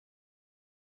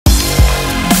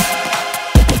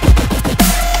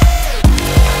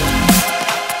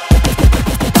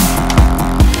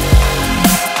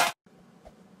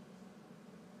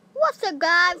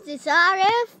guys, it's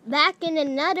RF back in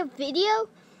another video.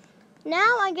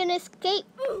 Now I'm gonna escape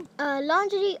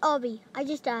laundry Obby. I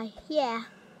just died. Yeah.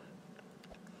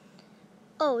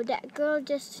 Oh, that girl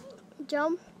just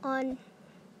jumped on.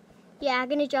 Yeah, I'm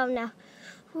gonna jump now.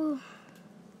 Whew.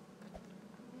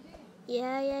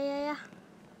 Yeah.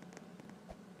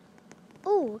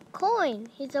 Oh, coin.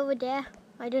 He's over there.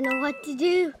 I don't know what to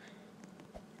do.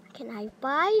 Can I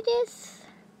buy this?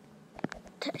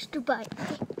 Touch to buy.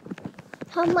 Okay.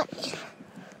 How much?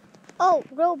 Oh,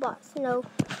 robots. No.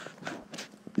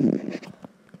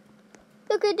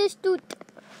 Look at this dude.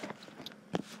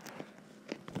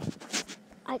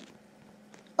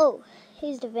 Oh,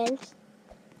 here's the vents.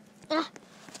 Ah.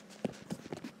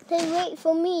 They wait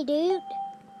for me, dude.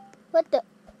 What the?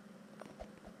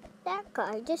 That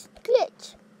guy just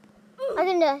glitched. I'm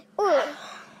gonna die. Oh.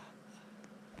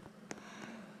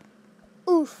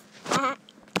 Oof. Ah.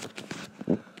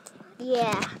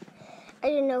 Yeah. I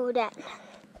didn't know that.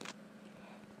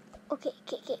 Okay.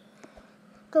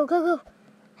 Go.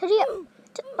 Hurry up.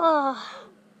 Oh.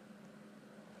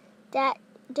 That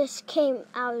just came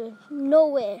out of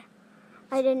nowhere.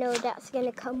 I didn't know that's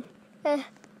gonna come. Okay,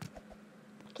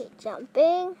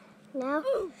 jumping. Now.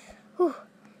 Whew.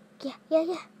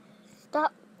 Yeah.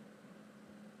 Stop.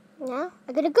 Now,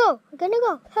 I'm gonna go.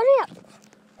 Hurry up.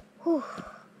 Whew.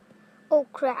 Oh,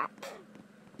 crap.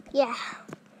 Yeah.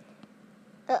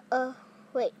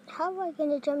 Wait, how am I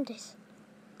gonna jump this?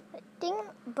 I think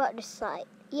about the side.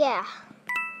 Yeah.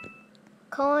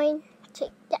 Coin,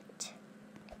 take that.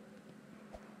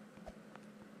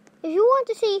 If you want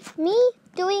to see me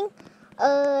doing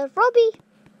Robby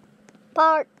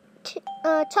part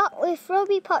talk with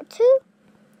Robby part 2,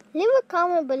 leave a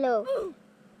comment below.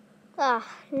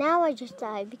 Now I just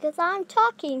died because I'm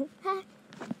talking.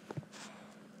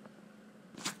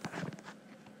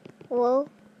 Whoa.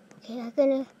 Okay, I'm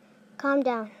gonna calm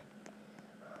down.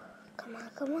 Come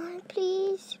on,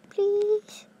 please.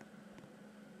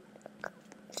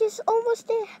 Just almost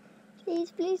there.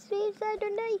 Please, I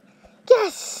don't die.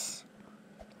 Yes!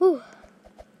 Whew.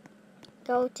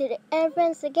 Go to the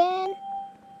entrance again.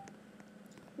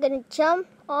 I'm gonna jump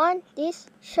on this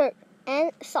shirt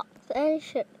and socks and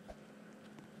shirt.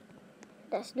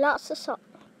 There's lots of socks.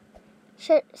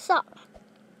 Shirt.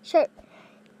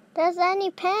 There's any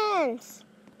pants?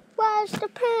 Where's the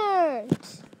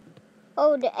pants?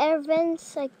 Oh, the air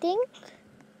vents, I think.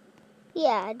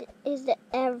 Yeah, it is the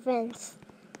air vents.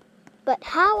 But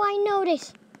how I know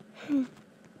this?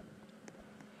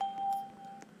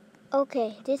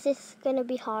 Okay, this is gonna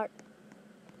be hard.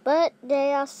 But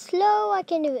they are slow, I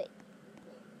can do it.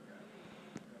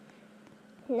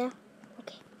 No,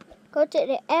 okay. Go to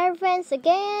the air vents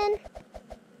again.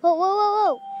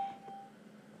 Whoa.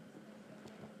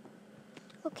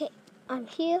 Okay, I'm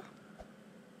here.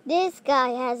 This guy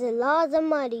has a lot of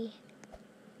money.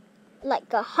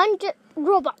 Like 100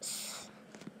 robots.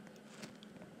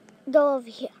 Go over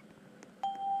here.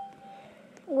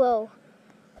 Whoa.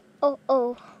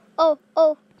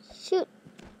 Oh, shoot.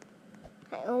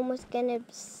 I almost gonna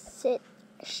sit.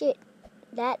 Shit.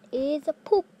 That is a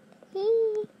poop.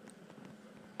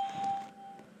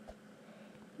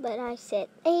 But I said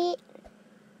 8.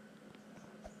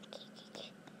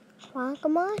 Okay.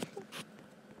 Come on.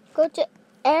 Go to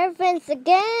air vents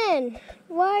again.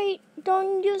 Why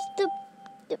don't use the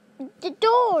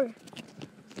door?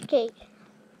 Okay.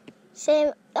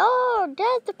 Same. Oh,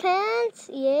 there's the pants.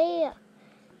 Yeah.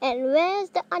 And where's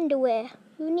the underwear?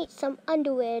 You need some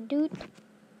underwear, dude.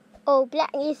 Oh,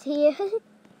 Black is here.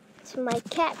 It's my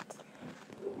cat.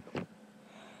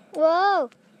 Whoa.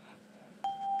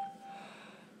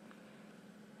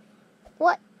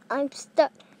 What? I'm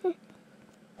stuck.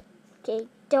 Okay,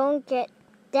 don't get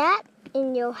that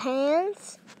in your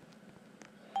hands.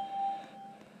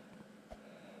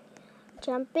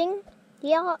 Jumping.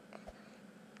 Yeah.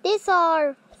 These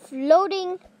are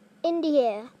floating in the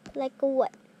air. Like a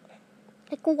what?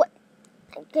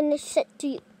 I'm gonna say to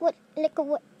you. What? Like a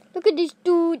what? Look at this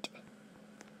dude.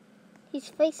 His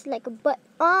face like a butt.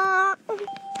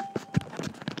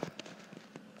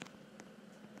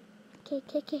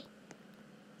 Okay.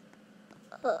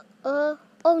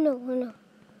 Oh no.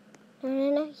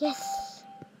 Yes.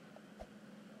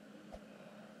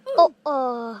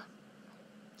 Oh.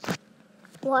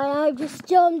 Why I just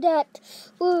jumped that?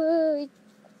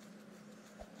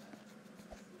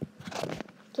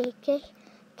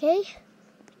 Okay.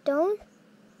 Don't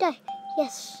die.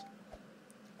 Yes.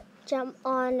 Jump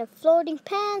on the floating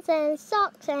pants and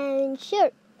socks and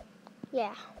shirt.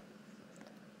 Yeah.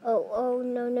 Oh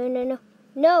no.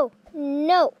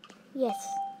 Yes.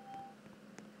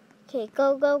 Okay,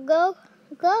 go.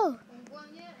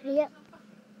 Hurry up.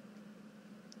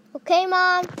 Okay,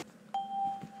 Mom.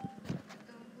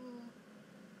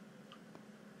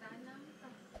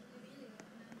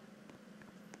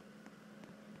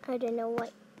 I don't know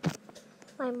what.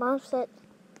 My mom said,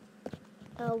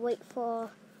 wait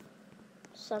for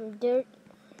some dirt.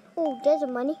 Oh, there's the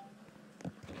money.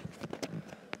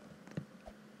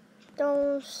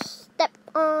 Don't step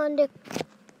on the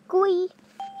gooey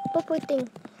purple thing.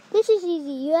 This is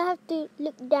easy. You have to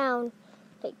look down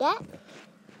like that.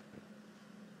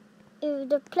 If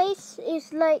the place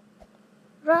is like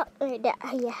rock like that,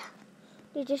 yeah,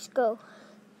 you just go.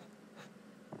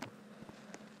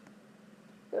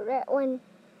 The red one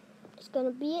is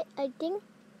gonna be it, I think.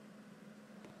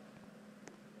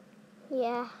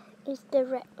 Yeah, it's the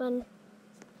red one.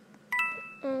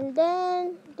 And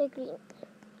then the green.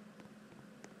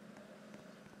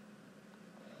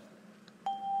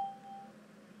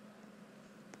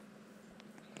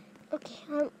 Okay,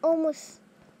 I'm almost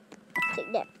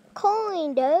take that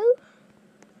coin though.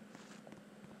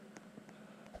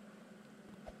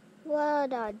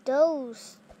 What are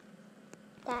those?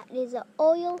 That is the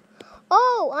oil.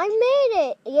 Oh, I made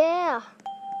it. Yeah.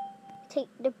 Take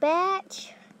the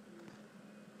badge.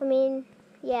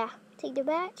 Take the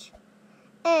badge.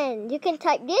 And you can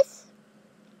type this.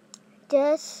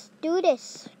 Just do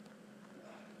this.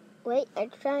 Wait,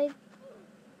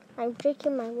 I'm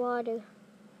drinking my water.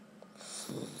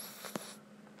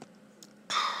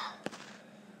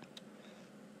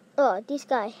 Oh, this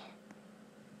guy.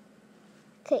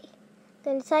 Okay,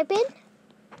 gonna type in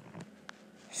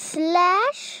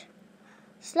 /E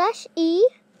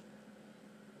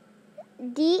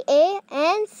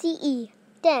DANCE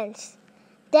dance.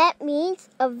 That means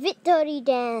a victory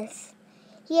dance.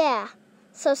 Yeah.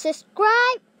 So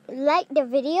subscribe, like the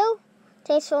video.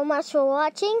 Thanks so much for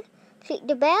watching. Click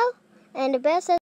the bell, and the bell says